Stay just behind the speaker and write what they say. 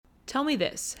Tell me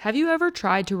this, have you ever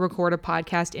tried to record a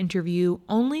podcast interview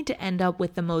only to end up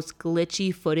with the most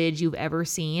glitchy footage you've ever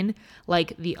seen?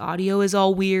 Like the audio is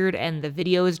all weird and the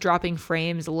video is dropping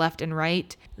frames left and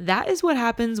right? That is what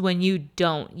happens when you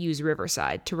don't use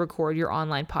Riverside to record your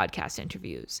online podcast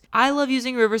interviews. I love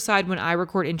using Riverside when I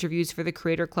record interviews for the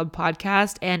Creator Club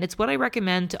podcast, and it's what I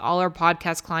recommend to all our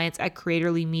podcast clients at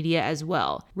Creatorly Media as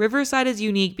well. Riverside is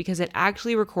unique because it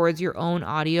actually records your own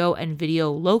audio and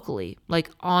video locally, like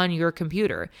on your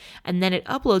computer, and then it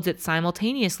uploads it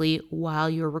simultaneously while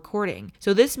you're recording.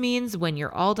 So this means when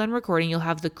you're all done recording, you'll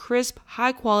have the crisp,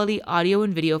 high quality audio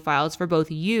and video files for both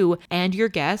you and your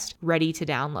guest ready to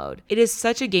download. It is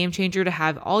such a game changer to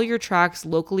have all your tracks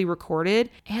locally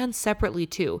recorded and separately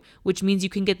too, which means you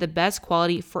can get the best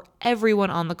quality for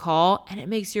everyone on the call, and it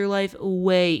makes your life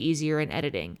way easier in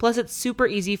editing. Plus, it's super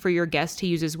easy for your guests to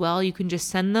use as well. You can just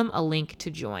send them a link to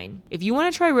join. If you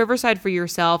want to try Riverside for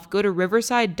yourself, go to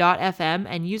riverside.fm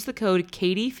and use the code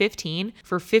Katie15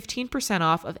 for 15%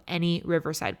 off of any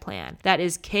Riverside plan. That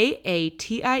is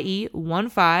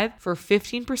KATIE15 for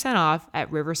 15% off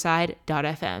at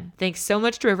riverside.fm. Thanks so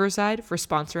much to Riverside for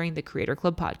sponsoring the Creator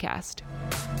Club podcast.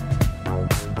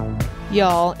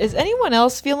 Y'all, is anyone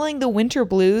else feeling the winter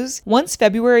blues? Once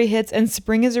February hits and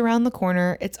spring is around the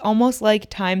corner, it's almost like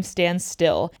time stands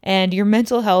still and your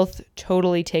mental health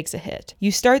totally takes a hit.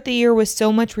 You start the year with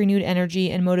so much renewed energy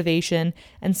and motivation,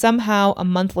 and somehow a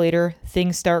month later,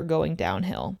 things start going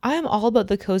downhill. I am all about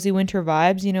the cozy winter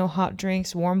vibes, hot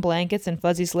drinks, warm blankets, and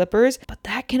fuzzy slippers, but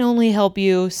that can only help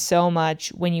you so much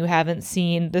when you haven't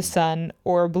seen the sun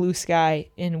or blue sky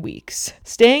in weeks.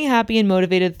 Staying happy and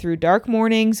motivated through dark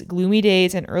mornings, gloomy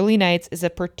days, and early nights is a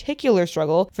particular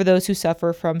struggle for those who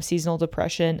suffer from seasonal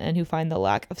depression and who find the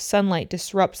lack of sunlight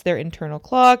disrupts their internal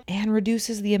clock and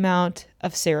reduces the amount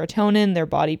of serotonin their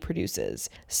body produces.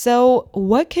 So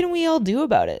what can we all do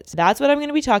about it? That's what I'm going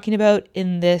to be talking about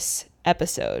in this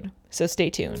episode. So stay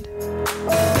tuned.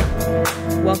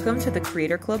 Welcome to the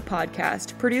Creator Club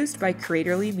podcast, produced by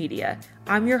Creatorly Media.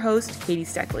 I'm your host, Katie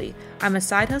Steckley. I'm a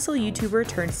side hustle YouTuber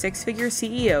turned six-figure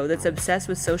CEO that's obsessed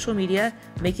with social media,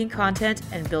 making content,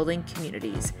 and building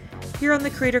communities. Here on the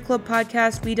Creator Club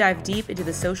podcast, we dive deep into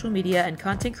the social media and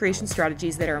content creation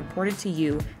strategies that are important to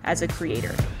you as a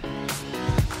creator.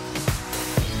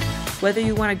 Whether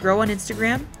you want to grow on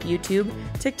Instagram, YouTube,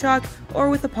 TikTok, or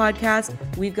with a podcast,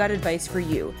 we've got advice for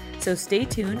you. So stay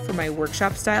tuned for my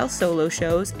workshop-style solo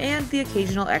shows and the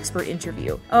occasional expert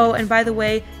interview. Oh, and by the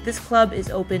way, this club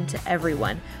is open to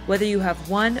everyone. Whether you have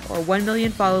 1 or 1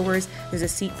 million followers, there's a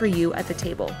seat for you at the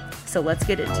table. So let's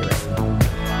get into it.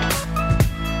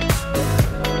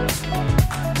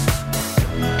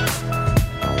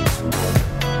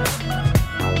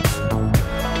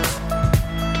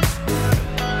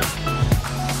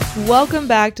 Welcome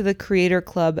back to the Creator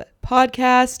Club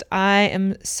podcast. I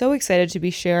am so excited to be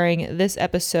sharing this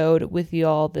episode with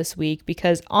y'all this week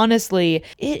because honestly,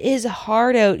 it is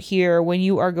hard out here when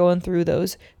you are going through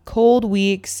those cold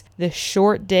weeks, the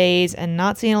short days, and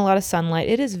not seeing a lot of sunlight.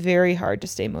 It is very hard to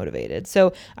stay motivated.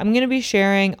 So I'm going to be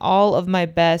sharing all of my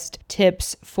best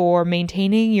tips for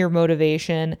maintaining your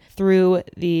motivation through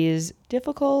these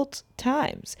difficult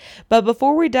times. But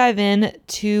before we dive in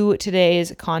to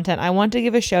today's content, I want to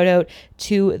give a shout out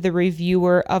to the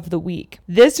reviewer of the week.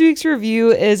 This week's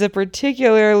review is a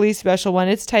particularly special one.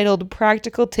 It's titled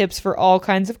Practical Tips for All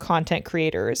Kinds of Content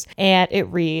Creators. And it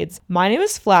reads, "My name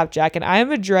is Flapjack and I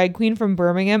am a drag queen from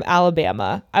Birmingham,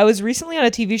 Alabama. I was recently on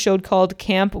a TV show called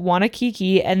Camp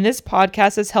Wanakiki, and this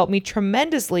podcast has helped me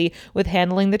tremendously with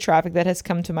handling the traffic that has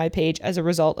come to my page as a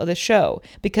result of the show.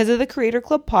 Because of the Creator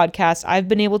Club podcast, I've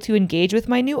been able to engage with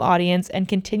my new audience and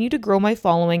continue to grow my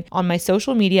following on my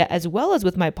social media as well as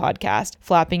with my podcast,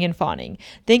 Flapping and Fawning.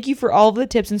 Thank you for all of the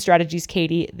tips and strategies,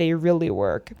 Katie. They really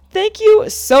work." Thank you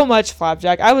so much,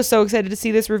 Flapjack. I was so excited to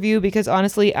see this review because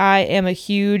honestly, I am a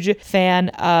huge fan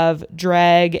of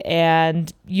drag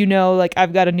and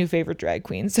I've got a new favorite drag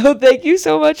queen. So thank you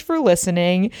so much for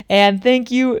listening and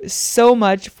thank you so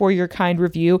much for your kind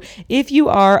review. If you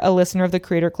are a listener of the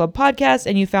Creator Club podcast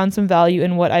and you found some value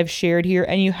in what I've shared here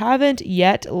and you haven't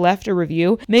yet left a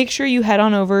review, make sure you head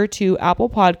on over to Apple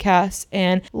Podcasts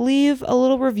and leave a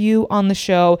little review on the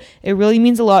show. It really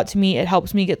means a lot to me. It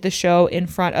helps me get the show in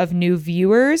front of new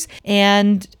viewers,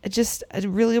 and I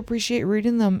really appreciate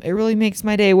reading them. It really makes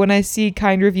my day when I see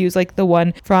kind reviews like the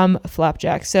one from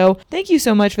Flapjack. So thank you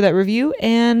so much for that review,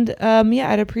 and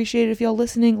I'd appreciate it if y'all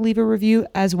listening leave a review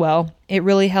as well. It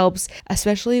really helps,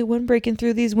 especially when breaking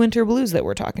through these winter blues that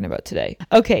we're talking about today.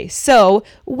 Okay, so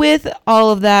with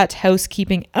all of that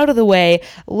housekeeping out of the way,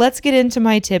 let's get into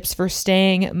my tips for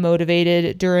staying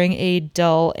motivated during a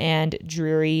dull and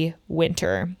dreary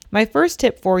winter. My first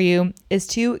tip for you is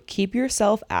to keep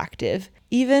yourself active,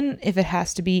 even if it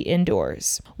has to be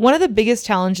indoors. One of the biggest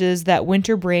challenges that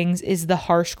winter brings is the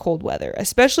harsh cold weather,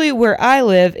 especially where I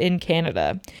live in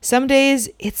Canada. Some days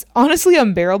it's honestly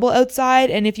unbearable outside,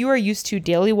 and if you are used to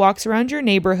daily walks around your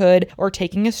neighborhood or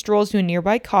taking a stroll to a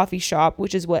nearby coffee shop,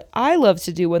 which is what I love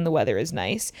to do when the weather is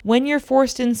nice, when you're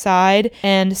forced inside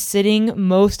and sitting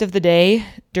most of the day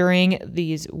during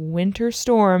these winter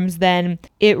storms, then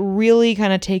it really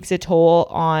kind of takes a toll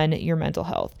on your mental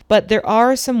health. But there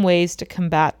are some ways to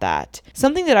combat that.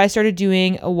 Something that I started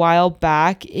doing a while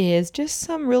back is just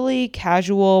some really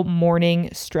casual morning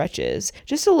stretches.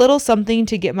 Just a little something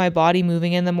to get my body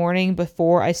moving in the morning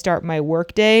before I start my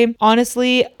work day.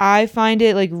 Honestly, I find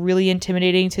it like really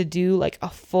intimidating to do like a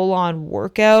full-on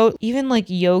workout. Even like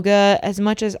yoga, as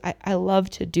much as I love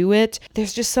to do it,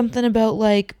 there's just something about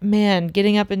like, man,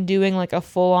 getting up and doing like a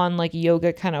full-on like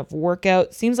yoga kind of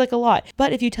workout seems like a lot.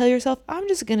 But if you tell yourself, I'm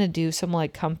just gonna do some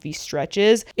like comfy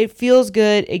stretches, it feels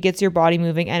good, it gets your body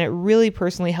moving, and it really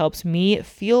personally helps me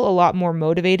feel a lot more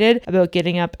motivated about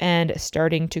getting up and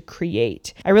starting to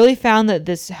create. I really found that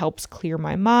this helps clear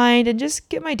my mind and just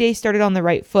get my day started on the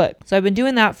right foot. So I've been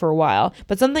doing that for a while.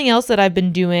 But something else that I've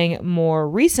been doing more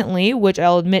recently, which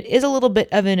I'll admit is a little bit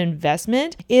of an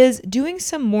investment, is doing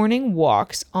some morning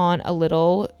walks on a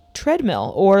little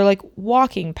treadmill, or like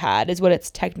walking pad is what it's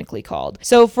technically called.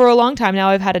 So for a long time now,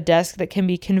 I've had a desk that can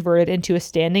be converted into a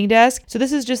standing desk. So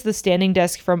this is just the standing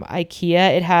desk from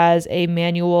IKEA. It has a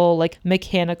manual, like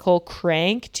mechanical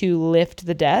crank to lift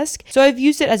the desk. So I've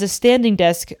used it as a standing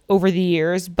desk over the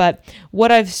years, but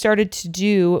what I've started to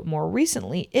do more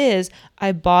recently is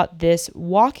I bought this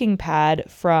walking pad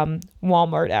from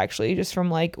Walmart, actually, just from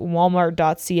like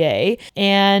walmart.ca.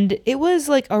 And it was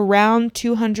like around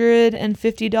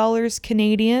 $250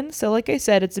 Canadian. So like I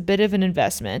said, it's a bit of an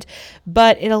investment,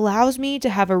 but it allows me to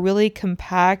have a really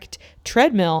compact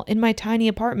treadmill in my tiny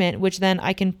apartment, which then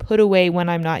I can put away when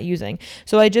I'm not using.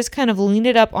 So I just kind of lean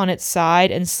it up on its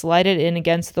side and slide it in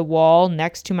against the wall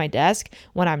next to my desk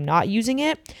when I'm not using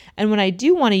it. And when I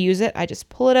do want to use it, I just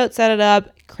pull it out, set it up,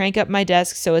 crank up my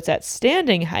desk so it's at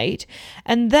standing height.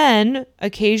 And then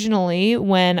occasionally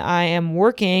when I am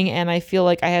working and I feel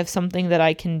like I have something that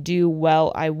I can do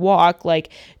while I walk, like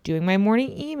doing my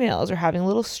morning emails or having a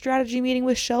little strategy meeting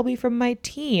with Shelby from my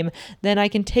team, then I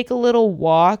can take a little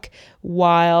walk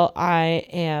while I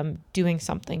am doing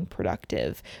something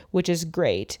productive, which is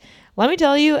great. Let me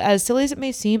tell you, as silly as it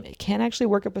may seem, it can actually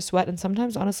work up a sweat. And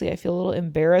sometimes, honestly, I feel a little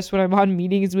embarrassed when I'm on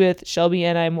meetings with Shelby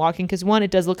and I'm walking, because one, it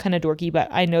does look kind of dorky, but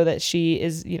I know that she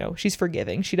is, she's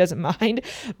forgiving. She doesn't mind.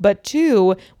 But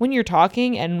two, when you're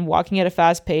talking and walking at a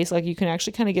fast pace, like you can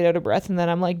actually kind of get out of breath. And then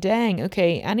I'm like, dang,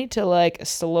 okay, I need to like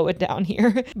slow it down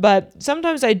here. But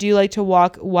sometimes I do like to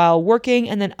walk while working.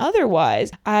 And then otherwise,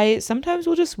 I sometimes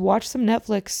will just watch some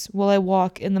Netflix while I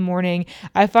walk in the morning.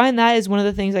 I find that is one of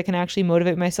the things I can actually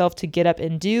motivate myself to get up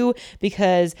and do,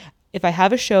 because if I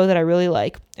have a show that I really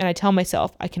like and I tell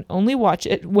myself I can only watch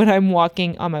it when I'm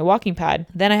walking on my walking pad,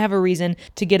 then I have a reason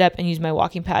to get up and use my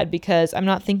walking pad, because I'm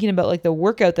not thinking about like the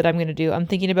workout that I'm going to do. I'm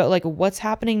thinking about like what's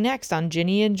happening next on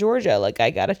Ginny and Georgia. Like I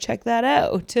got to check that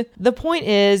out. The point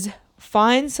is,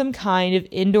 find some kind of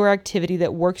indoor activity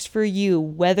that works for you,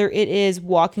 whether it is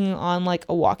walking on like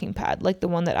a walking pad, like the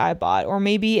one that I bought, or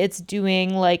maybe it's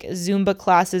doing like Zumba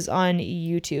classes on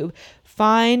YouTube.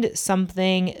 Find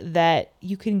something that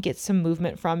you can get some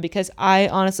movement from, because I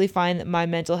honestly find that my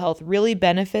mental health really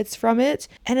benefits from it,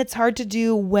 and it's hard to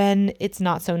do when it's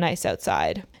not so nice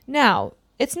outside. Now,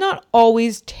 it's not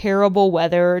always terrible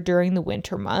weather during the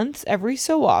winter months. Every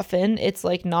so often, it's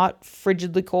like not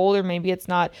frigidly cold, or maybe it's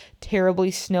not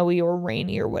terribly snowy or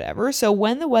rainy or whatever. So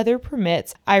when the weather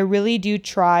permits, I really do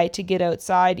try to get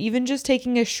outside, even just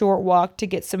taking a short walk to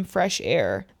get some fresh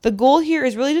air. The goal here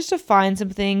is really just to find some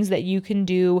things that you can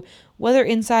do, whether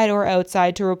inside or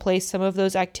outside, to replace some of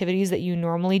those activities that you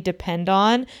normally depend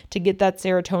on to get that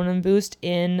serotonin boost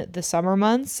in the summer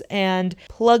months, and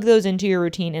plug those into your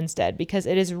routine instead, because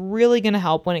it is really going to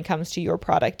help when it comes to your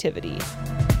productivity.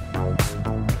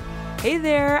 Hey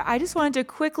there, I just wanted to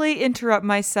quickly interrupt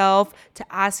myself to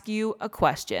ask you a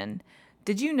question.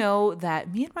 Did you know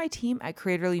that me and my team at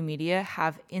Creatorly Media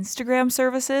have Instagram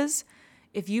services?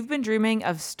 If you've been dreaming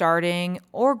of starting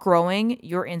or growing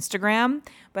your Instagram,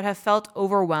 but have felt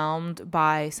overwhelmed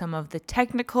by some of the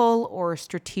technical or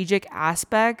strategic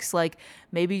aspects, like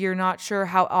maybe you're not sure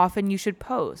how often you should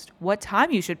post, what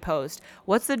time you should post,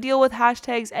 what's the deal with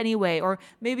hashtags anyway, or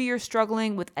maybe you're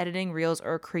struggling with editing reels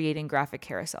or creating graphic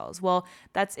carousels, well,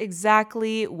 that's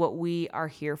exactly what we are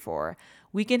here for.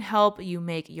 We can help you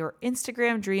make your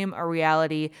Instagram dream a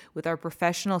reality with our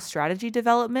professional strategy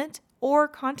development or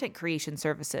content creation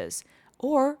services,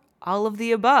 or all of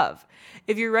the above.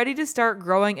 If you're ready to start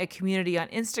growing a community on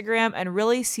Instagram and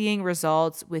really seeing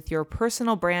results with your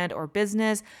personal brand or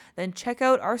business, then check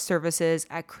out our services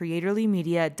at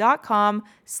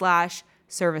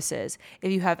creatorlymedia.com/services.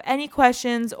 If you have any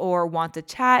questions or want to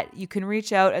chat, you can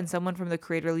reach out and someone from the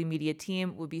Creatorly Media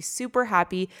team would be super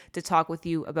happy to talk with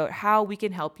you about how we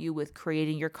can help you with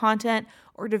creating your content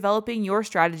or developing your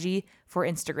strategy for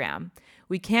Instagram.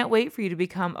 We can't wait for you to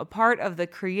become a part of the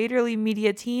Creatorly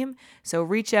Media team, so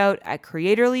reach out at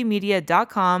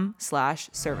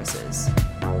creatorlymedia.com/services.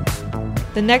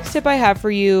 The next tip I have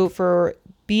for you for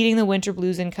beating the winter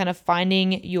blues and kind of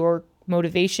finding your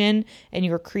motivation and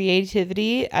your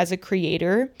creativity as a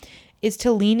creator is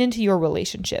to lean into your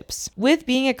relationships. With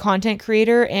being a content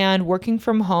creator and working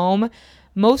from home,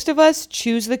 most of us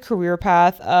choose the career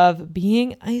path of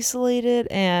being isolated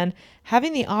and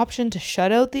having the option to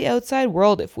shut out the outside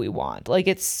world if we want. Like,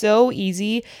 it's so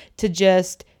easy to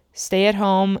just stay at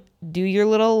home, do your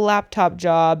little laptop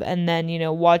job, and then,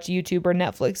 watch YouTube or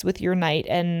Netflix with your night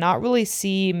and not really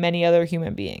see many other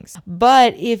human beings.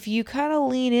 But if you kind of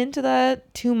lean into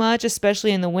that too much,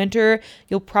 especially in the winter,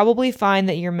 you'll probably find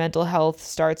that your mental health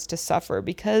starts to suffer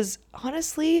because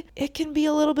honestly, it can be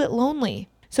a little bit lonely.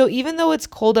 So even though it's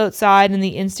cold outside and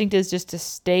the instinct is just to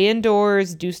stay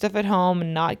indoors, do stuff at home,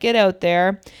 and not get out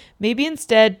there, maybe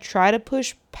instead try to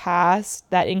push past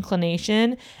that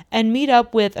inclination and meet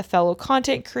up with a fellow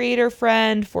content creator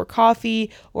friend for coffee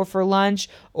or for lunch,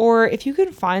 or if you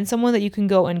can find someone that you can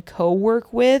go and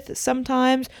co-work with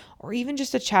sometimes, or even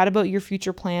just to chat about your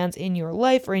future plans in your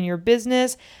life or in your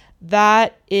business,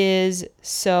 that is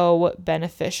so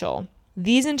beneficial.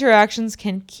 These interactions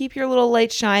can keep your little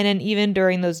light shining even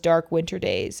during those dark winter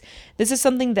days. This is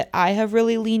something that I have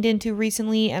really leaned into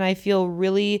recently, and I feel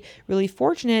really, really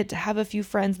fortunate to have a few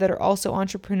friends that are also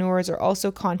entrepreneurs or also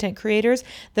content creators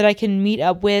that I can meet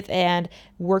up with and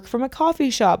work from a coffee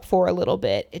shop for a little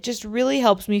bit. It just really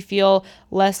helps me feel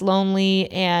less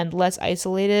lonely and less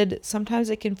isolated. Sometimes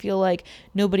it can feel like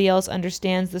nobody else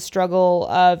understands the struggle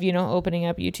of, opening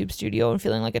up YouTube Studio and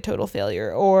feeling like a total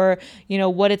failure, or,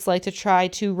 what it's like to try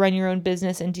to run your own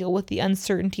business and deal with the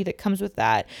uncertainty that comes with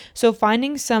that. So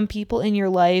finding some people in your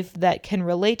life that can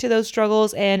relate to those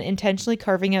struggles and intentionally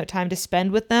carving out time to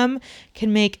spend with them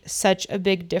can make such a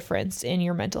big difference in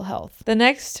your mental health. The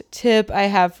next tip I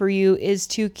have for you is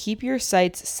to keep your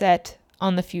sights set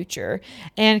on the future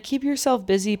and keep yourself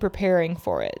busy preparing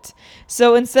for it.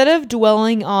 So instead of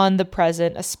dwelling on the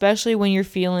present, especially when you're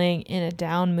feeling in a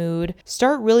down mood,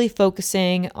 start really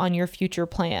focusing on your future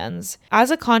plans. As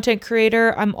a content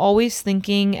creator, I'm always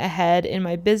thinking ahead in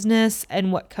my business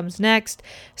and what comes next.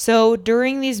 So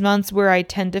during these months where I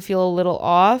tend to feel a little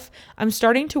off, I'm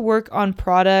starting to work on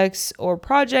products or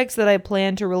projects that I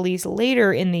plan to release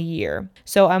later in the year.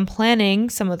 So I'm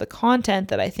planning some of the content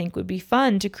that I think would be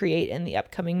fun to create in the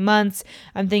upcoming months.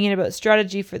 I'm thinking about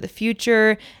strategy for the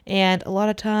future, and a lot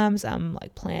of times I'm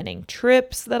planning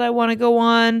trips that I want to go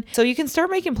on. So you can start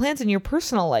making plans in your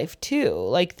personal life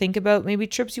too. Think about maybe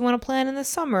trips you want to plan in the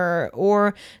summer,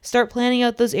 or start planning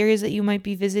out those areas that you might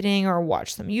be visiting, or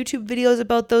watch some YouTube videos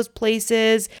about those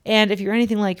places. And if you're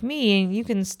anything like me, you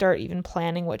can start even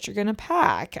planning what you're going to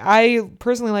pack. I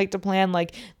personally like to plan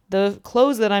the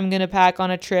clothes that I'm going to pack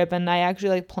on a trip, and I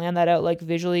actually plan that out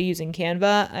visually using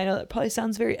Canva. I know that probably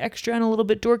sounds very extra and a little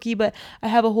bit dorky, but I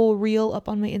have a whole reel up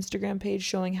on my Instagram page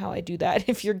showing how I do that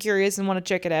if you're curious and want to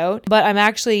check it out. But I'm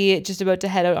actually just about to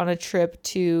head out on a trip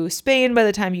to Spain by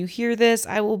the time you hear this.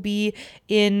 I will be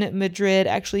in Madrid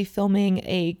actually filming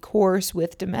a course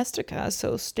with Domestika,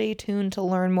 so stay tuned to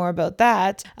learn more about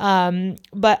that.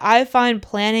 But I find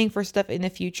planning for stuff in the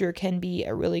future can be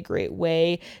a really great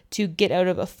way to get out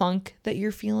of a funk that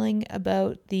you're feeling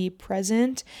about the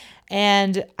present.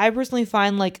 And I personally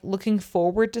find looking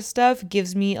forward to stuff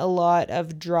gives me a lot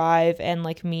of drive and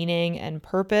meaning and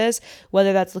purpose,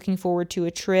 whether that's looking forward to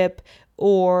a trip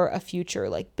or a future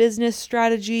like business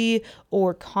strategy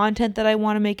or content that I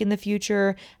want to make in the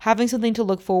future, having something to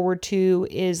look forward to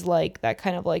is like that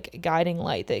kind of like guiding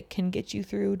light that can get you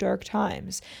through dark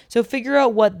times. So figure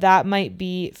out what that might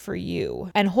be for you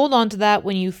and hold on to that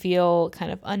when you feel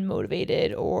kind of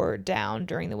unmotivated or down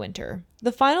during the winter.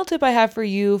 The final tip I have for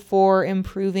you for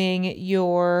improving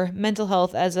your mental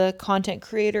health as a content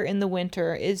creator in the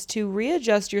winter is to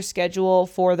readjust your schedule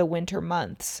for the winter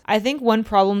months. I think one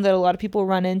problem that a lot of people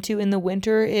run into in the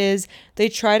winter is they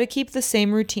try to keep the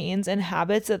same routines and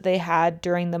habits that they had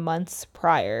during the months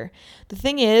prior. The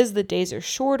thing is, the days are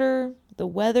shorter, the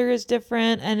weather is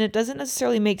different, and it doesn't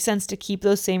necessarily make sense to keep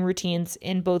those same routines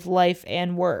in both life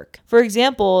and work. For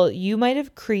example, you might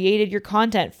have created your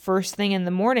content first thing in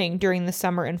the morning during the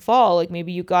summer and fall. Like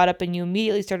maybe you got up and you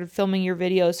immediately started filming your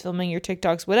videos, filming your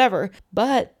TikToks, whatever.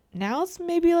 But now it's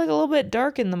maybe like a little bit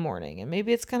dark in the morning and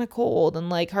maybe it's kind of cold and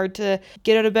like hard to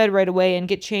get out of bed right away and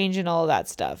get changed and all of that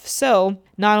stuff. So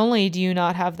not only do you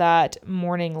not have that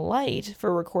morning light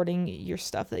for recording your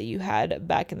stuff that you had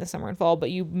back in the summer and fall,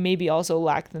 but you maybe also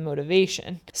lack the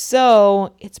motivation.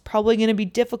 So it's probably going to be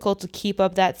difficult to keep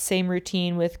up that same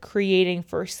routine with creating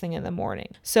first thing in the morning.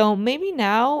 So maybe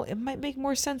now it might make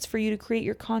more sense for you to create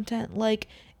your content like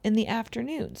in the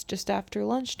afternoons, just after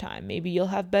lunchtime. Maybe you'll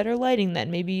have better lighting then.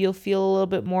 Maybe you'll feel a little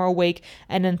bit more awake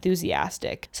and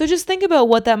enthusiastic. So just think about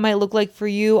what that might look like for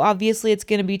you. Obviously, it's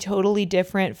going to be totally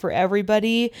different for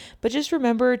everybody, but just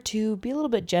remember to be a little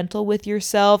bit gentle with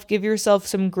yourself, give yourself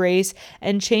some grace,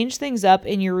 and change things up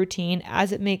in your routine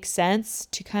as it makes sense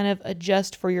to kind of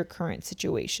adjust for your current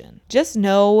situation. Just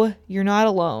know you're not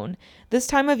alone. This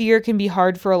time of year can be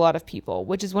hard for a lot of people,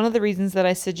 which is one of the reasons that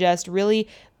I suggest really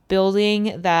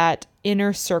building that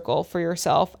inner circle for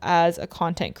yourself as a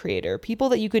content creator, people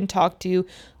that you can talk to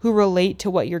who relate to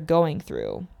what you're going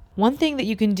through. One thing that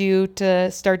you can do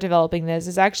to start developing this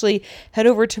is actually head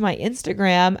over to my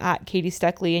Instagram at Katie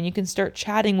Steckley and you can start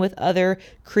chatting with other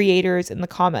creators in the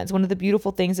comments. One of the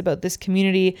beautiful things about this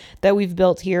community that we've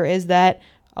built here is that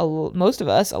a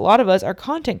lot of us are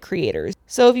content creators.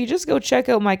 So if you just go check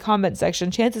out my comment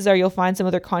section, chances are you'll find some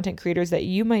other content creators that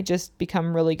you might just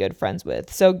become really good friends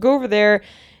with. So go over there,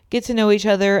 get to know each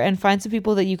other, and find some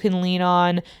people that you can lean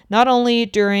on, not only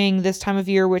during this time of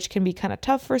year, which can be kind of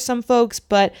tough for some folks,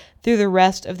 but through the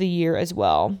rest of the year as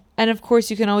well. And of course,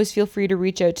 you can always feel free to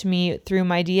reach out to me through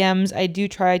my DMs. I do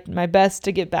try my best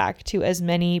to get back to as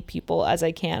many people as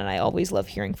I can, and I always love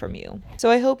hearing from you. So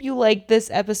I hope you liked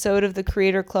this episode of the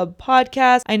Creator Club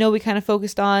podcast. I know we kind of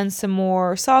focused on some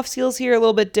more soft skills here, a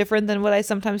little bit different than what I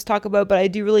sometimes talk about, but I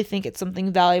do really think it's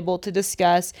something valuable to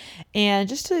discuss and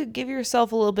just to give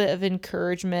yourself a little bit of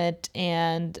encouragement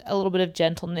and a little bit of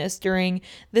gentleness during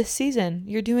this season.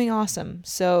 You're doing awesome,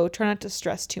 so try not to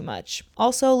stress too much.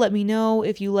 Also, let me know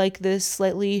if you like this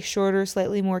slightly shorter,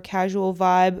 slightly more casual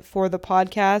vibe for the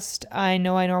podcast. I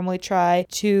know I normally try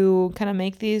to kind of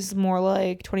make these more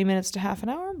like 20 minutes to half an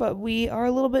hour, but we are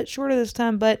a little bit shorter this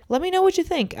time. But let me know what you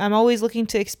think. I'm always looking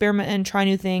to experiment and try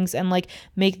new things and like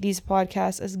make these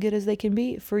podcasts as good as they can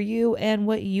be for you and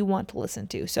what you want to listen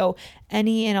to. So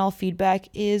any and all feedback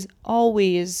is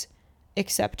always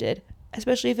accepted,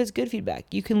 especially if it's good feedback.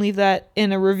 You can leave that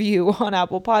in a review on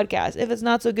Apple Podcasts. If it's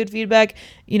not so good feedback,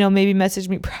 maybe message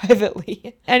me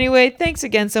privately. Anyway, thanks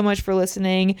again so much for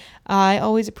listening. I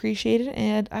always appreciate it,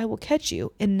 and I will catch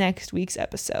you in next week's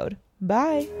episode.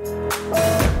 Bye.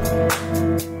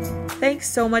 Thanks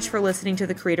so much for listening to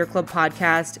the Creator Club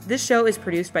podcast. This show is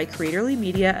produced by Creatorly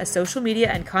Media, a social media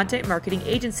and content marketing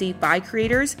agency by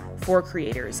creators for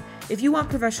creators. If you want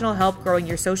professional help growing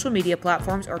your social media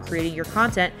platforms or creating your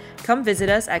content, come visit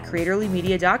us at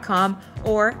creatorlymedia.com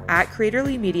or at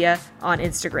creatorlymedia on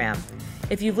Instagram.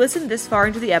 If you've listened this far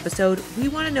into the episode, we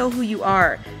want to know who you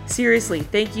are. Seriously,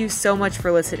 thank you so much for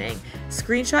listening.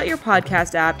 Screenshot your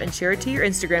podcast app and share it to your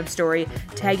Instagram story,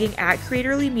 tagging at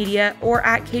Creatorly Media or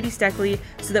at Katie Steckley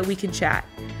so that we can chat.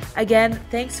 Again,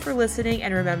 thanks for listening,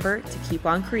 and remember to keep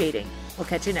on creating. We'll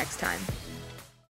catch you next time.